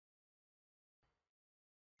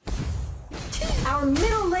Our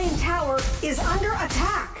middle lane tower is under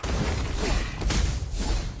attack.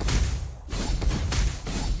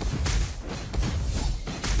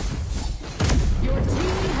 Your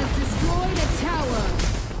team has destroyed a tower.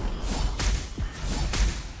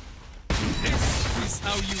 This is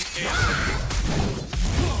how you end.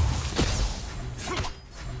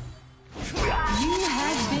 You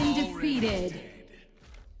have been defeated.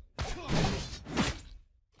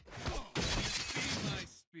 My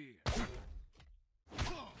spear.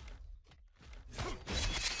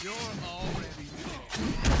 You're already dead.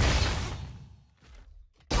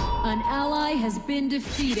 An ally has been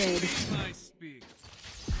defeated. My spear.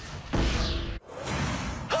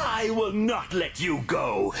 I will not let you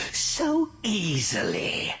go so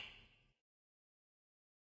easily.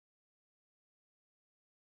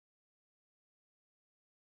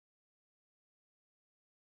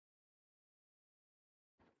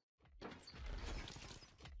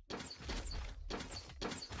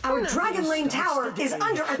 Our dragon lane tower is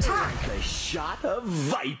under attack. A shot of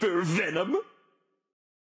viper venom.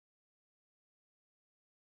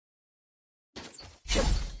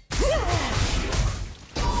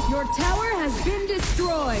 Your tower has been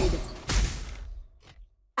destroyed.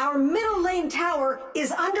 Our middle lane tower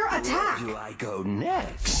is under attack. Where do I go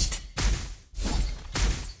next?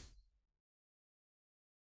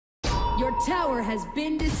 Your tower has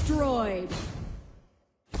been destroyed.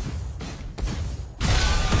 An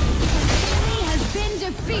enemy has been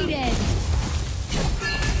defeated.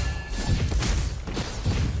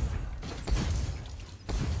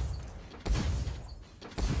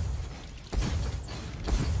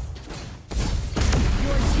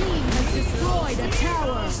 Your team has destroyed a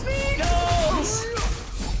tower. Needles!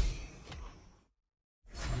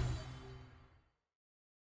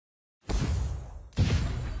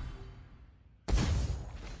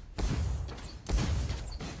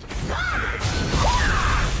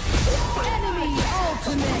 Enemy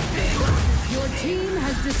ultimate. Your team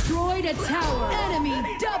has destroyed a tower. Enemy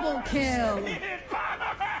double kill.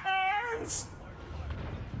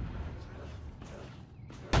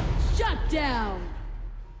 Shut down.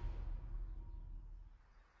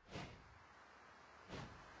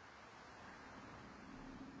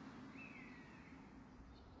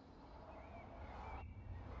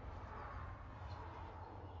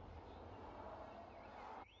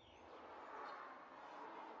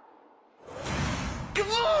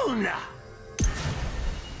 Gavuna!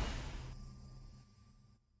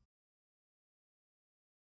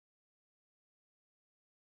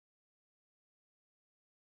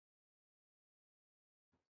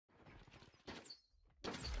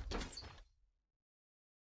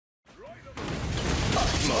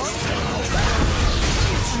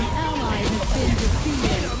 An ally has been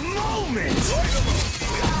defeated. A moment!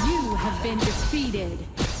 You have been defeated.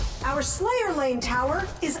 Our Slayer lane tower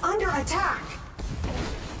is under attack.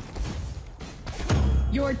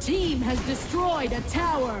 Your team has destroyed a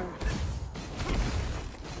tower.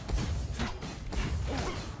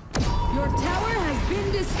 Your tower has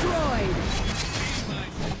been destroyed.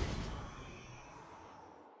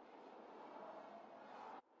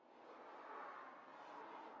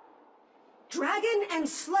 Dragon and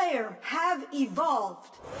Slayer have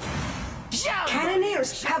evolved.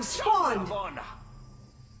 Cannoneers have spawned.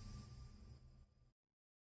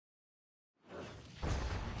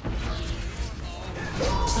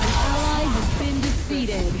 An ally has been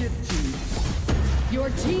defeated. Your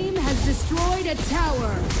team has destroyed a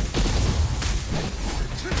tower.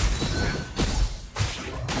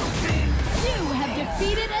 You have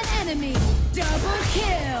defeated an enemy. Double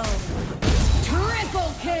kill.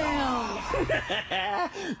 Triple kill.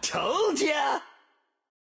 Told ya!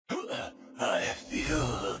 I feel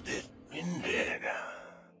a bit winded.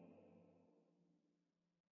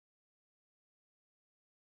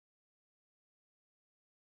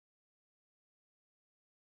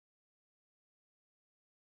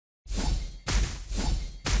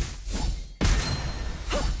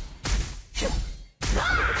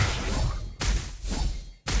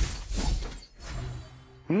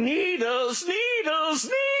 Needles, needles,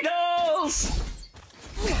 needles!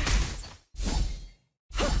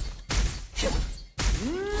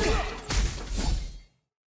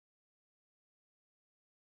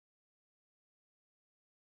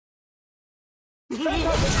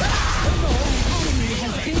 Enemy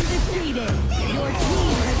has been defeated. Your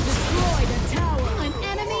team has destroyed a tower. An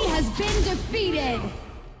enemy has been defeated.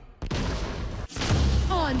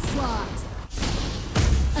 Onslaught.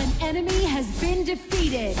 An enemy has been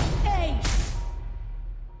defeated. Ace.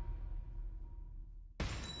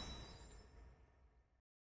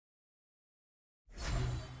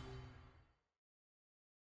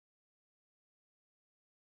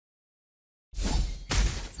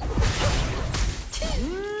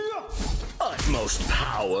 utmost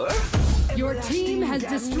power. Your team has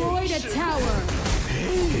destroyed a tower.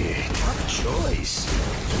 Hey, tough choice.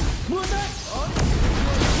 Your team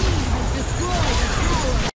has destroyed a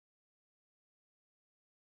tower.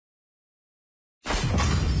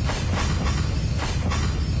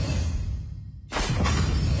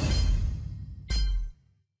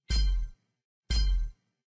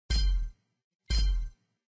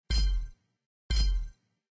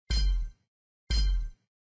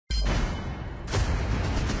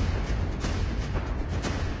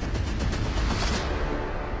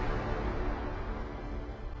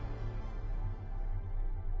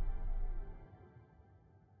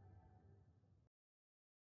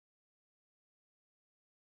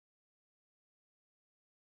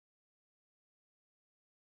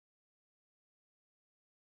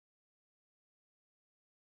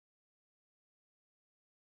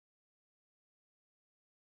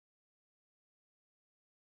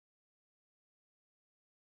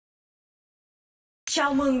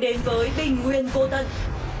 Chào mừng đến với bình nguyên vô tận.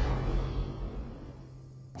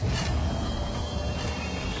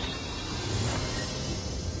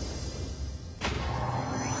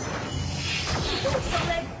 Xông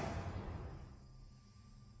lên.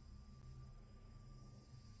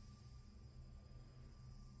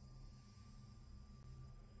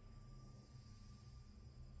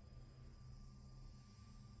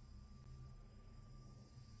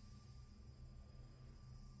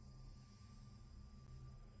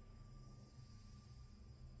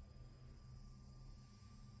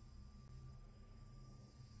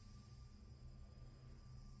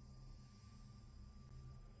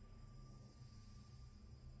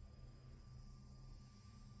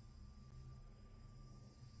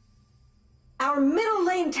 Our middle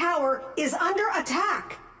lane tower is under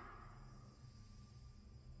attack.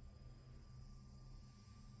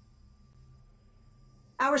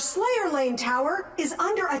 Our Slayer lane tower is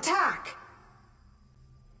under attack.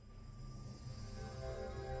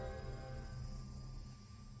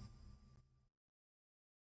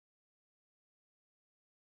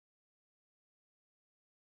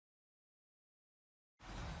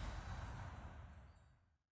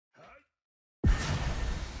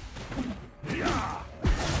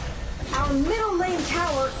 Our middle lane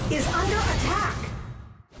tower is under attack.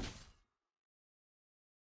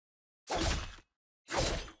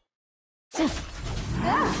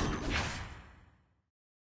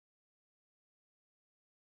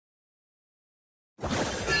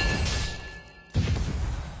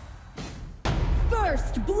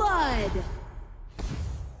 First blood.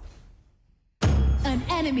 An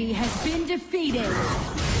enemy has been defeated.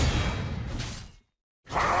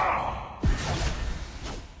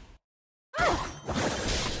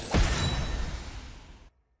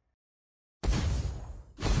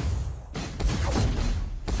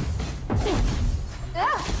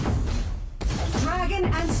 Dragon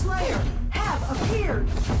and Slayer have appeared.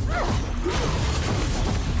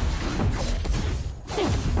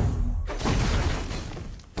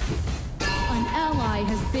 An ally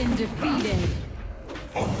has been defeated.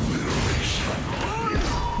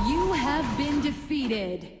 You have been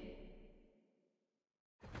defeated.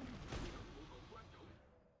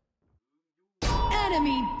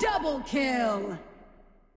 Enemy double kill.